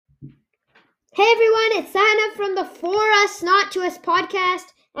Hey everyone, it's Sana from the For Us Not To Us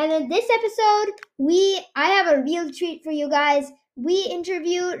podcast, and in this episode, I have a real treat for you guys. We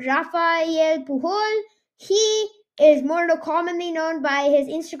interviewed Rafael Pujol. He is more commonly known by his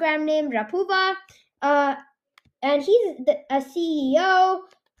Instagram name Rapuva, and he's a CEO,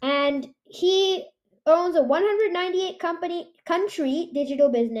 and he owns a 198 country digital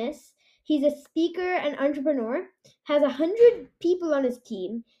business. He's a speaker and entrepreneur, has 100 people on his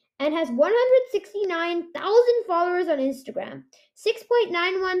team, and has 169,000 followers on Instagram,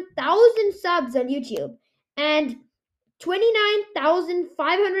 6.91 thousand subs on YouTube, and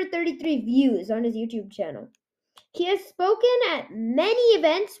 29,533 views on his YouTube channel. He has spoken at many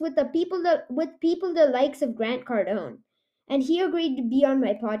events with people the likes of Grant Cardone, and he agreed to be on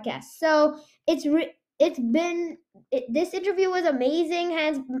my podcast. So this interview was amazing,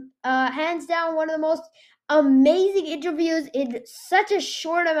 hands down one of the most amazing interviews in such a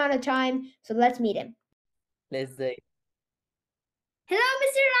short amount of time. So let's meet him. Let's do it. Hello,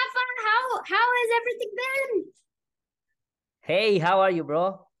 Mr. Rafa. How has everything been? Hey, how are you,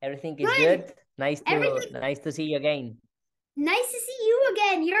 bro? Everything is good. Nice to see you again. Nice to see you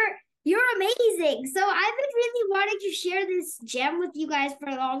again. You're amazing. So I've been really wanting to share this gem with you guys for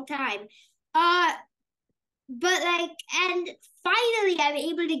a long time. And finally I'm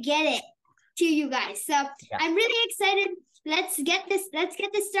able to get it to you guys. So yeah. I'm really excited. Let's get this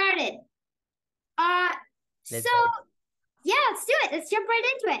started. Let's do it. Let's jump right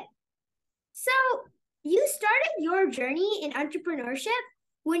into it. So you started your journey in entrepreneurship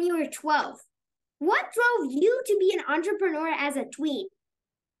when you were 12. What drove you to be an entrepreneur as a tween?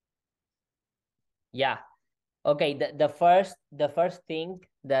 Yeah. Okay. The first thing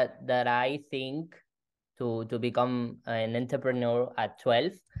that I think to become an entrepreneur at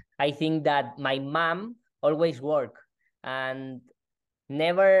 12, I think that my mom always worked and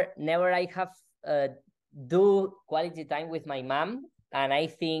never I have do quality time with my mom, and I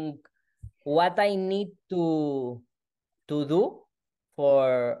think what I need to do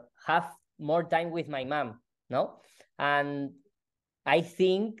for have more time with my mom, no? And I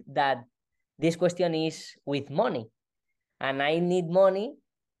think that this question is with money, and I need money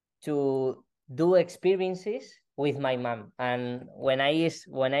to do experiences with my mom. And when I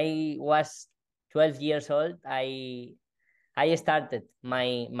was 12 years old, I started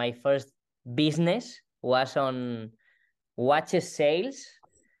my first business was on watches sales,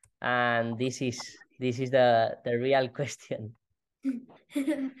 and this is the real question. That's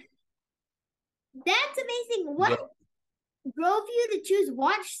amazing. What drove you to choose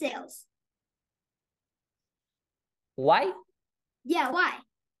watch sales? Why? Yeah, why?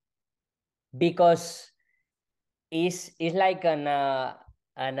 Because it's like okay.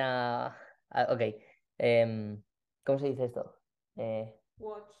 ¿Cómo se dice esto?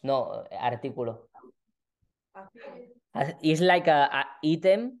 Watch. No, artículo. It's like a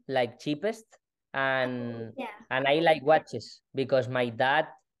item, like cheapest, and I like watches because my dad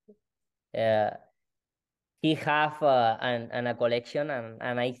he have a collection,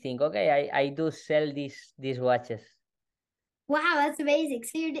 and I think, okay, I do sell these watches. Wow, that's amazing.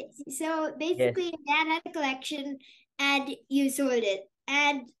 So basically, yes. Your dad had a collection and you sold it,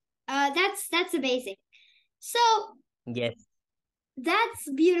 and that's amazing. So yes, that's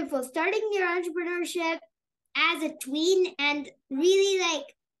beautiful. Starting your entrepreneurship as a tween and really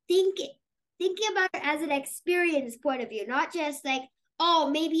like thinking about it as an experience point of view, not just like, oh,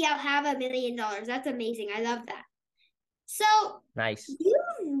 maybe I'll have $1 million. That's amazing. I love that. So nice.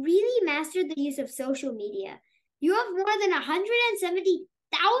 You've really mastered the use of social media. You have more than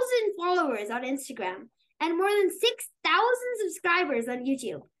 170,000 followers on Instagram and more than 6,000 subscribers on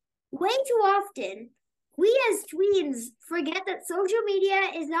YouTube. Way too often, we as tweens forget that social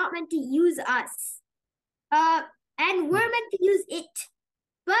media is not meant to use us. And we're meant to use it.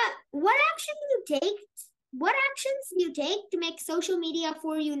 But what actions do you take to make social media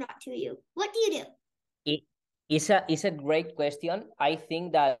for you, not to you? What do you do? It's a great question. I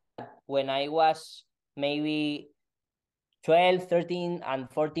think that when I was maybe 12, 13, and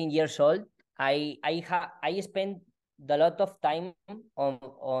 14 years old, I spent a lot of time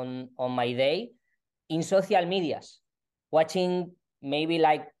on my day in social medias, watching maybe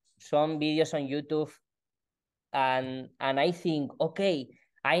like some videos on YouTube, and I think, okay,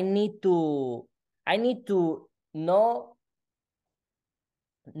 I need to know,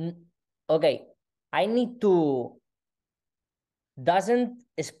 okay, I need to doesn't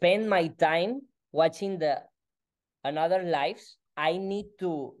spend my time watching the another lives. I need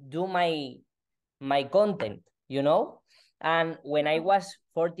to do my content, you know. And when I was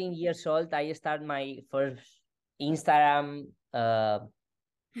 14 years old, I started my first Instagram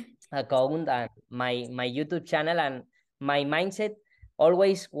account and my YouTube channel, and my mindset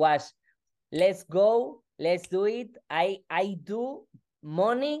always was, let's go, let's do it. I do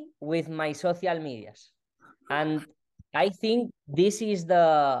money with my social medias, and I think this is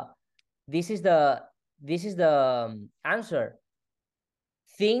the answer.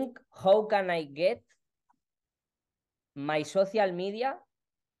 Think, how can I get my social media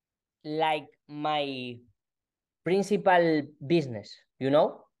like my principal business, you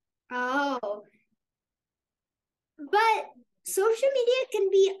know? Oh, but social media can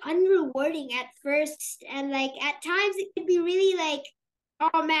be unrewarding at first, and like at times it can be really like,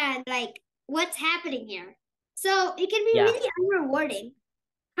 oh man, like what's happening here? So it can be Yeah. really unrewarding.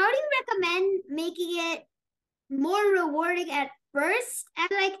 How do you recommend making it more rewarding at first? And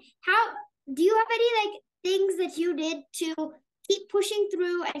like, how do you have any like things that you did to keep pushing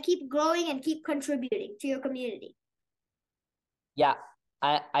through and keep growing and keep contributing to your community? Yeah,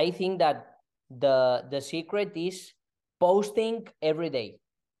 I think that the secret is posting every day.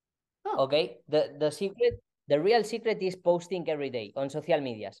 Oh. Okay, the real secret is posting every day on social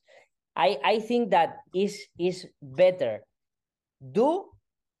medias. I think that is better. Do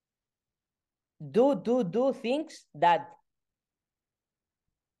things that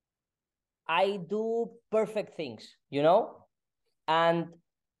I do perfect things, you know? And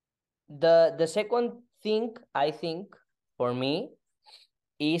the second thing I think for me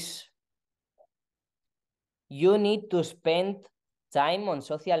is you need to spend time on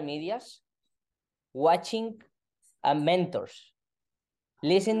social medias watching mentors,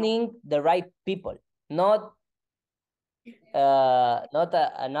 listening the right people, not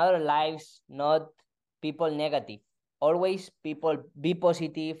another lives, not people negative. Always people be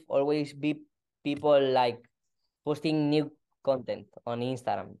positive, always be people like posting new content on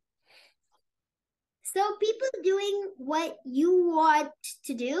Instagram. So people doing what you want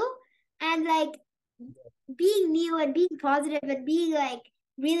to do and like being new and being positive and being like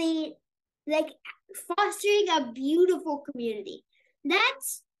really like fostering a beautiful community.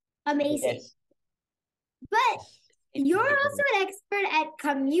 That's amazing. Yes. But It's you're very also good. an expert at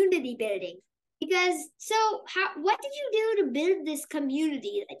community building. Because so what did you do to build this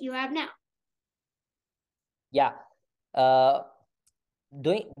community that you have now? Yeah.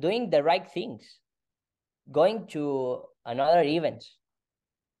 Doing the right things, going to another events,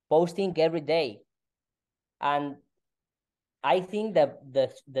 posting every day. And I think that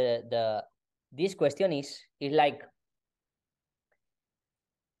this question is like,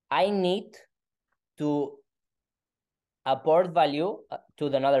 I need to apport value to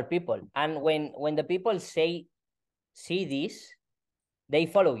the other people, and when the people see this, they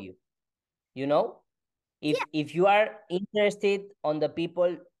follow you, you know? If you are interested on the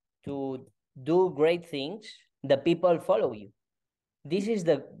people to do great things, the people follow you. This is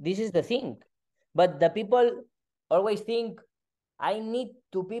the thing. But the people always think, I need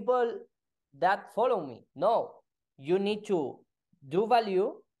to people that follow me. No, you need to do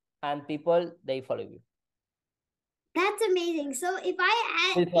value, and people, they follow you. That's amazing. So if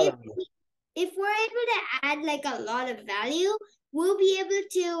I Will add follow you. if we're able to add like a lot of value, we'll be able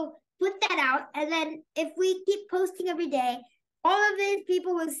to put that out. And then if we keep posting every day, all of these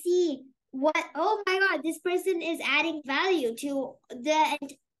people will see what, oh my God, this person is adding value to the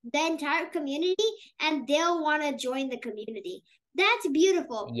entire community, and they'll want to join the community. That's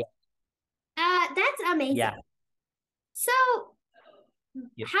beautiful. Yeah. That's amazing. Yeah. So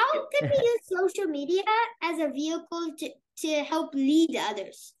Yep. how can we use social media as a vehicle to help lead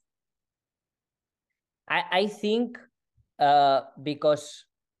others? I think because,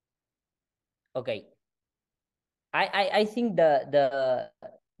 okay, I think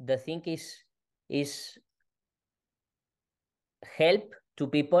the thing is help to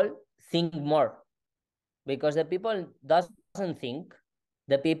people think more, because the people doesn't think,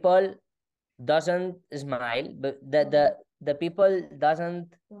 the people doesn't smile, but the people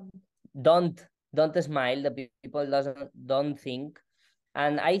don't smile, the people don't think.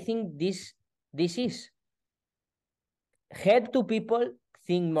 And I think this is help to people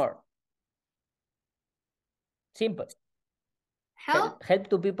think more. Simple. Help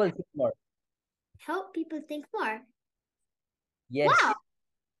to people think more. Help people think more. Yes. Wow.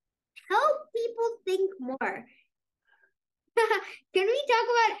 Help people think more. Can we talk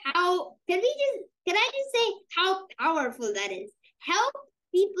about can I just say how powerful that is? Help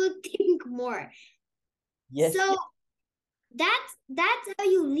people think more. Yes. So that's how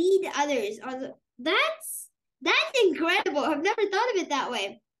you lead others. That's incredible. I've never thought of it that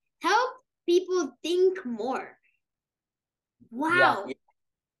way. Help people think more. Wow. Yeah.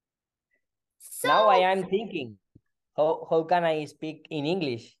 So Now I am thinking how can I speak in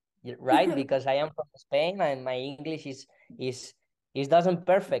English, right? Because I am from Spain and my English is doesn't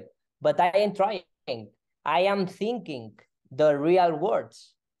perfect, but I am trying. I am thinking the real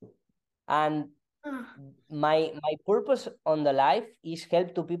words, and my purpose on the life is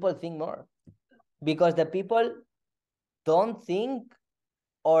help to people think more, because the people don't think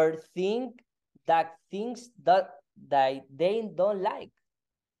or think that things that they don't like.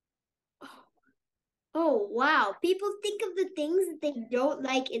 Oh, wow. People think of the things that they don't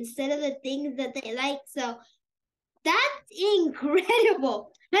like instead of the things that they like. So that's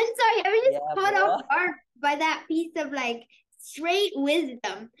incredible. I'm sorry, I was just Yeah, caught bro. off guard by that piece of like straight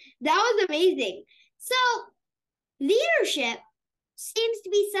wisdom. That was amazing. So, leadership seems to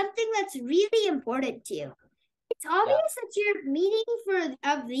be something that's really important to you. It's Yeah. obvious that your meaning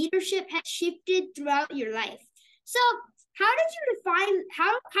of leadership has shifted throughout your life. So, how did you define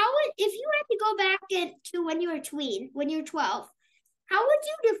if you had to go back to when you were when you were 12, how would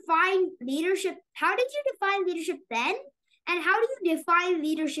you define leadership? How did you define leadership then? And how do you define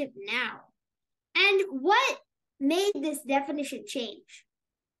leadership now? And what made this definition change?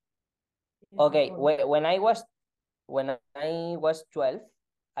 Okay, when I was 12,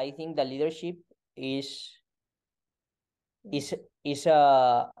 I think the leadership is is is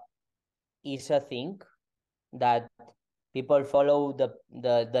a is a thing that people follow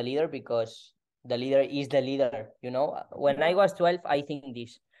the leader because the leader is the leader, you know. When I was 12, I think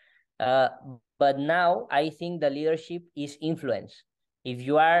this. But now I think the leadership is influence. If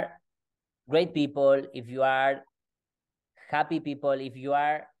you are great people, if you are happy people, if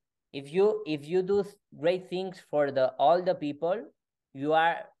you do great things for the all the people,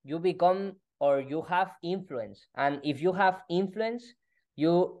 you become or you have influence. And if you have influence,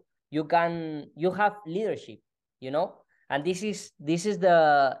 you have leadership, you know. And this is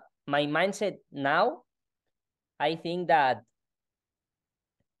the my mindset now. I think that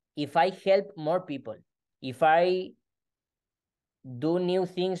if I help more people, if I do new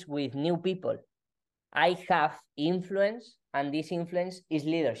things with new people, I have influence, and this influence is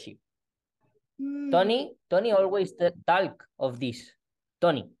leadership. Tony always talk of this.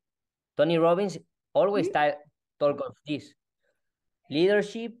 Tony Robbins always talk of this.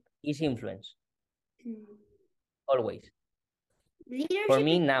 Leadership is influence. Always. For Leadership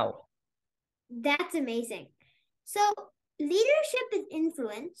me is now. That's amazing. So leadership is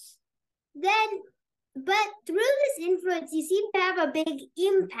influence. Then, but through this influence, you seem to have a big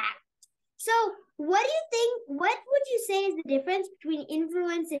impact. So, what do you think? What would you say is the difference between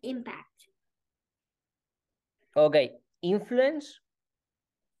influence and impact? Okay, influence.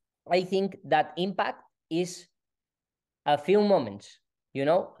 I think that impact is a few moments. You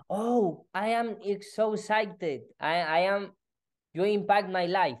know, oh, I am so excited. I am. You impact my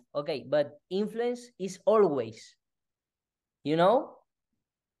life. Okay, but influence is always. You know.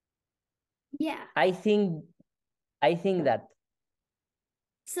 Yeah. I think that.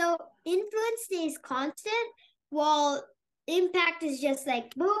 So influence stays constant, while impact is just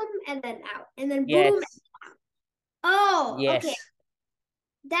like boom and then out, and then boom. Yes. And out. Oh, okay.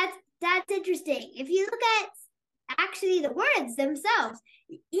 Yes. That's interesting. If you look at actually the words themselves,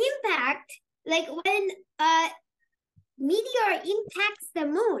 impact, like when a meteor impacts the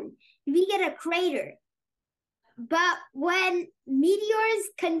moon, we get a crater. But when meteors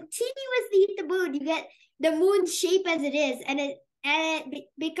continuously hit the moon, you get the moon's shape as it is, and it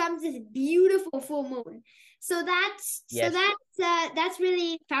becomes this beautiful full moon. So Yes. that's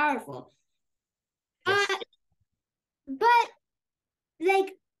really powerful. Yes. But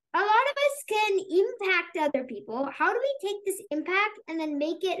like a lot of us can impact other people. How do we take this impact and then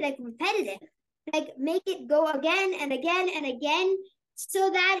make it like repetitive? Like make it go again and again and again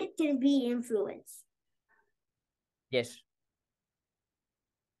so that it can be influence. Yes.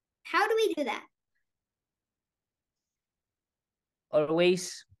 How do we do that?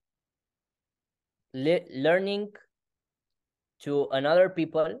 Always learning to another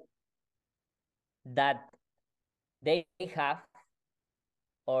people that they have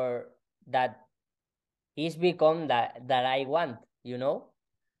or that is become that I want, you know.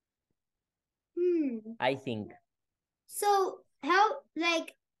 I think. So how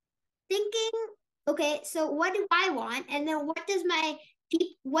like thinking, okay, so what do I want? And then what do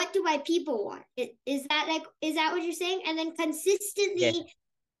my people want? Is that what you're saying? And then Yes.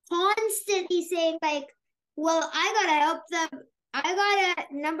 constantly saying like, well, I gotta help them. I gotta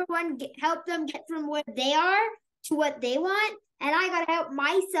number one help them get from where they are to what they want, and I gotta help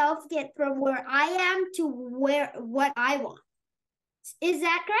myself get from where I am to what I want. Is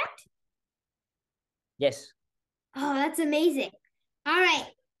that correct? Yes. Oh, that's amazing. All right,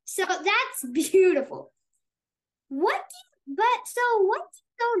 so that's beautiful. what do you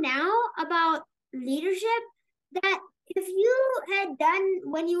know now about leadership that if you had done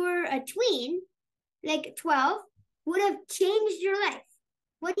when you were a tween, like 12, would have changed your life?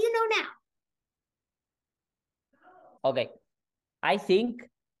 What do you know now? Okay, I think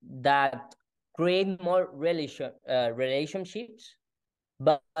that create more relationships,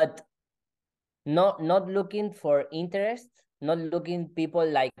 but not looking for interest, not looking people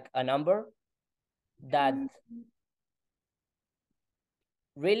like a number, that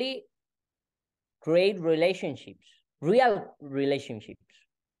really create relationships, real relationships.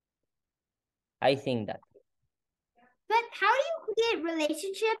 I think that. But how do you create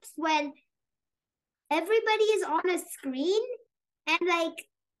relationships when everybody is on a screen and like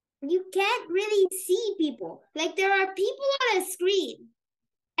you can't really see people? Like there are people on a screen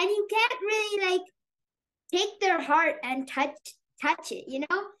and you can't really like take their heart and touch it, you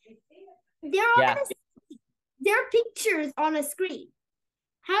know? Yeah, There are pictures on a screen.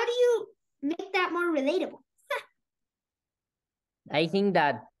 How do you make that more relatable? I think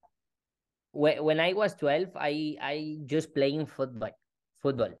that when I was 12, I just playing football,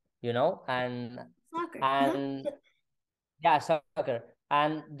 you know, Soccer. and yeah, soccer,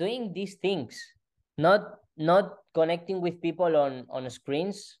 and doing these things, not connecting with people on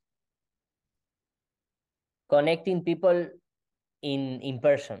screens, connecting people in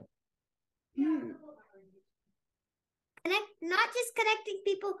person. Not just connecting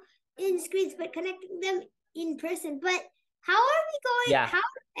people in screens, but connecting them in person. But how are we going? Yeah. How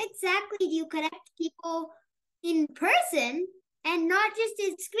exactly do you connect people in person and not just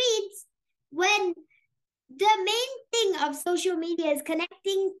in screens when the main thing of social media is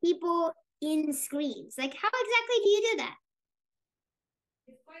connecting people in screens? Like, how exactly do you do that?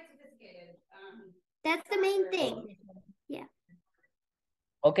 It's quite sophisticated. That's the main thing. Yeah.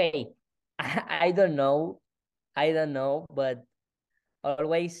 Okay, I don't know, but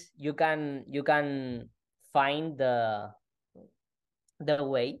always you can find the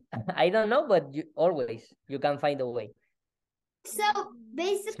way. I don't know, but always you can find a way. So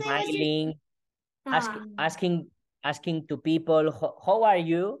basically, Smiling, asking to people, how are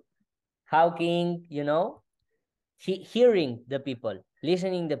you? Hugging, you know, hearing the people,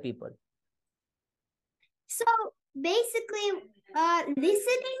 listening the people. So basically,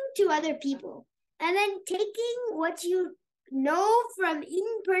 listening to other people and then taking what you know from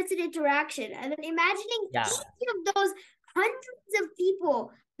in-person interaction and then imagining each of those hundreds of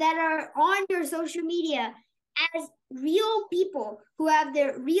people that are on your social media as real people who have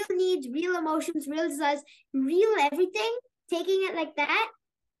their real needs, real emotions, real desires, real everything, taking it like that,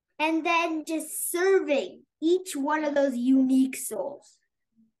 and then just serving each one of those unique souls.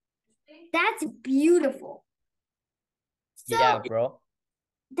 That's beautiful. So, yeah, bro.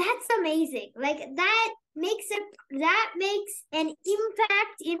 That's amazing. Like that makes an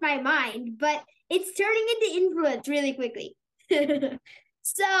impact in my mind, but it's turning into influence really quickly.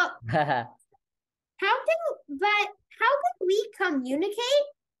 So how can we communicate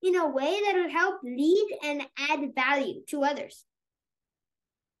in a way that will help lead and add value to others?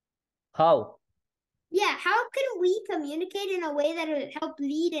 How? Yeah, how can we communicate in a way that will help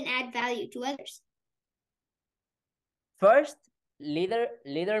lead and add value to others? First, leader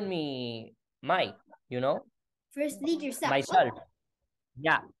me, you know? First, lead yourself. Myself.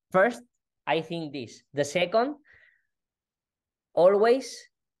 Yeah. First, I think this. The second, always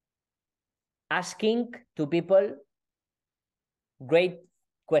asking to people great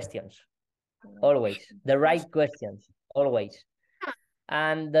questions. Always. The right questions. Always.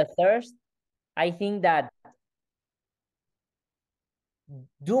 And the third, I think that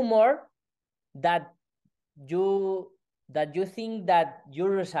do more that you think that you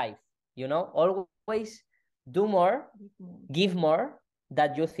receive, you know, always do more, give more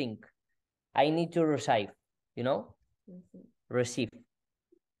that you think I need to receive, you know, receive.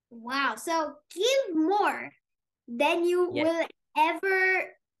 Wow. So give more than you will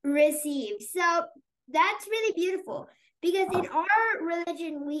ever receive. So that's really beautiful because in our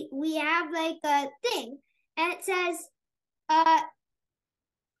religion, we have like a thing and it says, I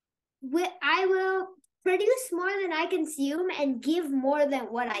will produce more than I consume and give more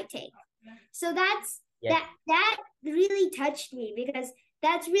than what I take. So that's that really touched me because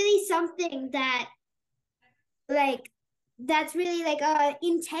that's really something that that's really like a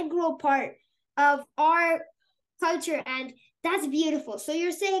integral part of our culture, and that's beautiful. So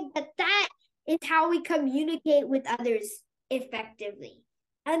you're saying that is how we communicate with others effectively,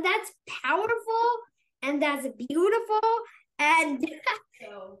 and that's powerful and that's beautiful and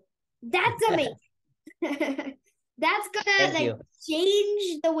that's amazing. That's gonna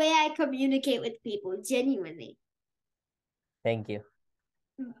change the way I communicate with people genuinely. Thank you.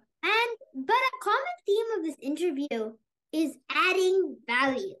 But a common theme of this interview is adding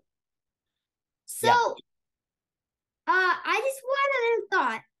value. So, Yeah. I just want a little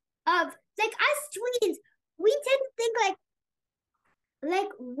thought of like us tweens, we tend to think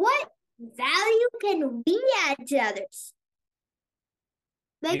like what value can we add to others?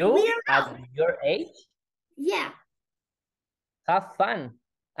 Like we You, don't at know. your age, Yeah. have fun.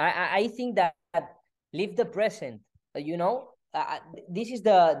 I think that live the present. You know, this is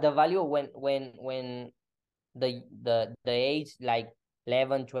the value when the age like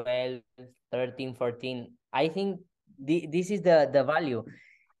 11, 12, 13, 14. I think this is the value.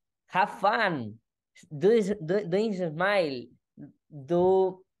 Have fun. Do smile.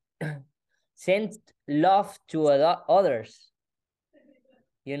 Do send love to others.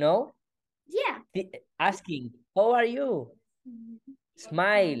 You know, Yeah. asking, how are you?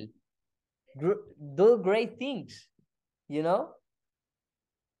 Smile. Do great things. You know.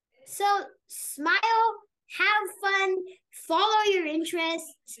 So smile, have fun, follow your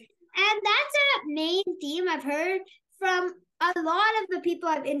interests. And that's a main theme I've heard from a lot of the people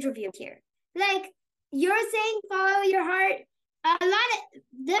I've interviewed here. Like you're saying follow your heart. A lot of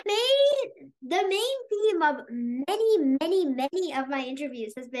the main theme of many of my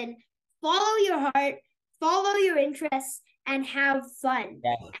interviews has been follow your heart, follow your interests, and have fun.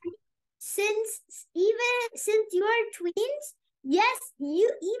 Yeah. Since you are tweens, yes,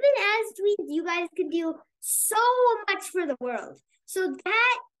 you even as tweens, you guys can do so much for the world. So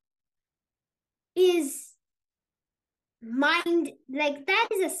that is that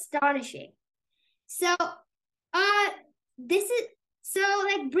is astonishing. So this is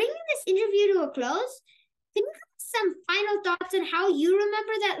like bringing this interview to a close. Can you have some final thoughts on how you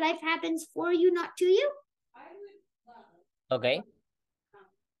remember that life happens for you, not to you? Okay.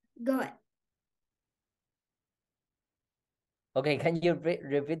 Go ahead. Okay, can you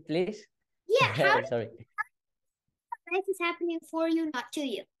repeat, please? Yeah, how Sorry. life is happening for you, not to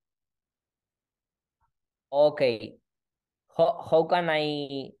you. Okay. How can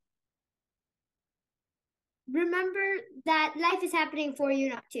I Remember that life is happening for you,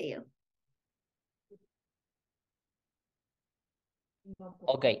 not to you.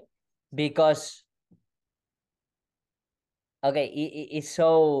 Okay, because okay, it's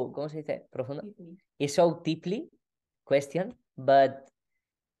so, ¿cómo se dice? Profundo. It's so deeply question, but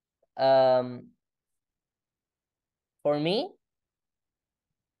for me,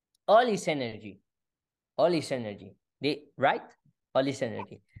 all is energy. All is energy. Right? All is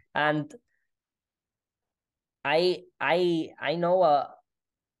energy. And I know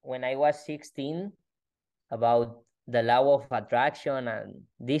when I was 16 about the law of attraction and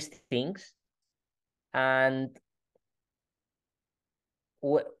these things. And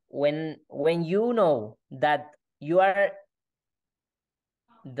when you know that you are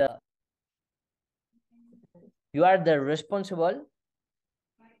the responsible,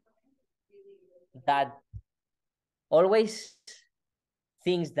 that always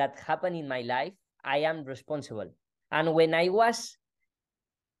things that happen in my life, I am responsible. And when I was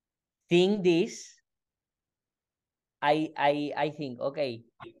think this, I think, okay,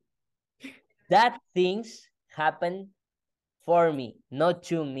 that things happen for me, not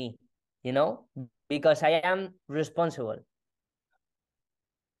to me, you know, because I am responsible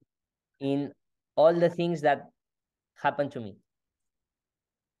in all the things that happen to me.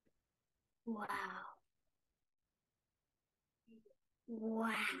 Wow.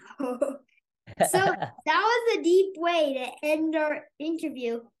 Wow. So that was a deep way to end our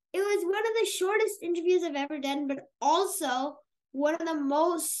interview. It was one of the shortest interviews I've ever done, but also one of the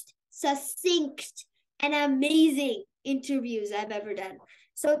most succinct and amazing interviews I've ever done.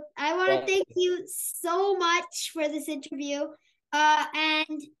 So I want to thank you so much for this interview.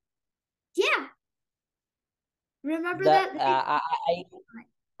 And yeah, remember that.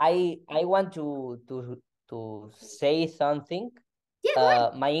 I want to say something. Yeah,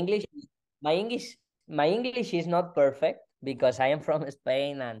 my English is not perfect because I am from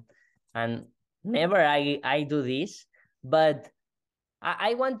Spain and never I do this, but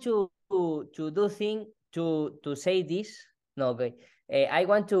I want to do thing to say this. No, okay. I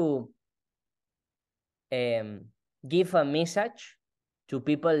want to give a message to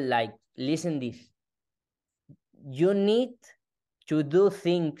people like listen this. You need to do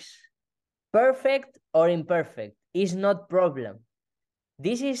things perfect or imperfect. It's not problem.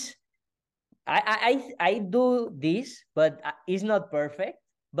 This is I do this, but it's not perfect.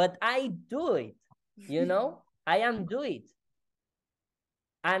 But I do it. You know, I am do it.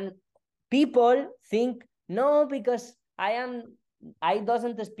 And people think no because I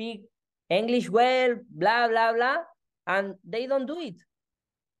doesn't speak English well, blah blah blah. and they don't do it.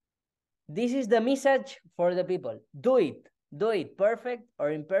 This is the message for the people. Do it. Do it. Perfect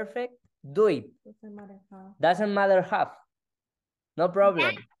or imperfect, do it. Doesn't matter how. Doesn't matter half. No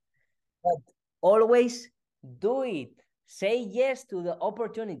problem. But always do it. Say yes to the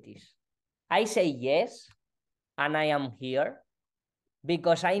opportunities. I say yes, and I am here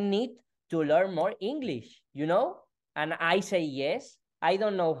because I need to learn more English, you know? And I say yes. I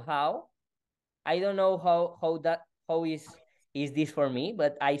don't know how. I don't know how is this for me,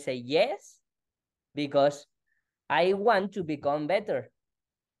 but I say yes because I want to become better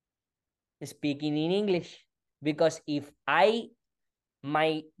speaking in English. Because if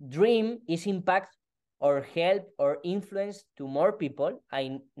my dream is impact or help or influence to more people,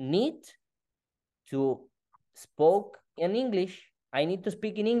 I need to speak in English. I need to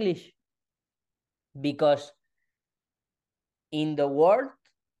speak in English because in the world,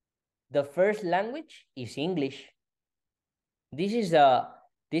 the first language is English. This is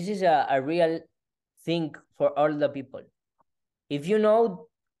a real thing for all the people. If you know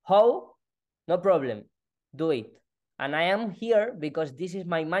how, no problem, do it. And I am here because this is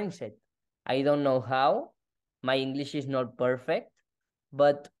my mindset. I don't know how. My English is not perfect,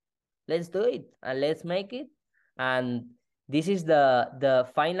 but let's do it and let's make it. And this is the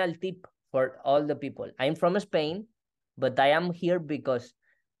final tip for all the people. I'm from Spain, but I am here because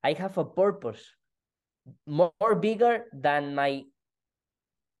I have a purpose more bigger than my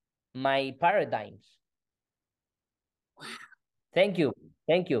paradigms. Thank you.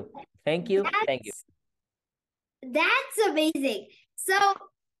 Thank you. Thank you. Thank you. That's amazing. So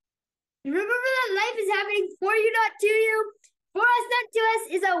remember that life is happening for you, not to you. For us, not to us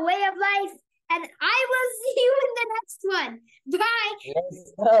is a way of life. And I will see you in the next one. Bye.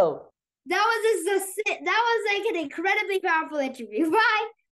 Let's go. That was like an incredibly powerful interview. Bye.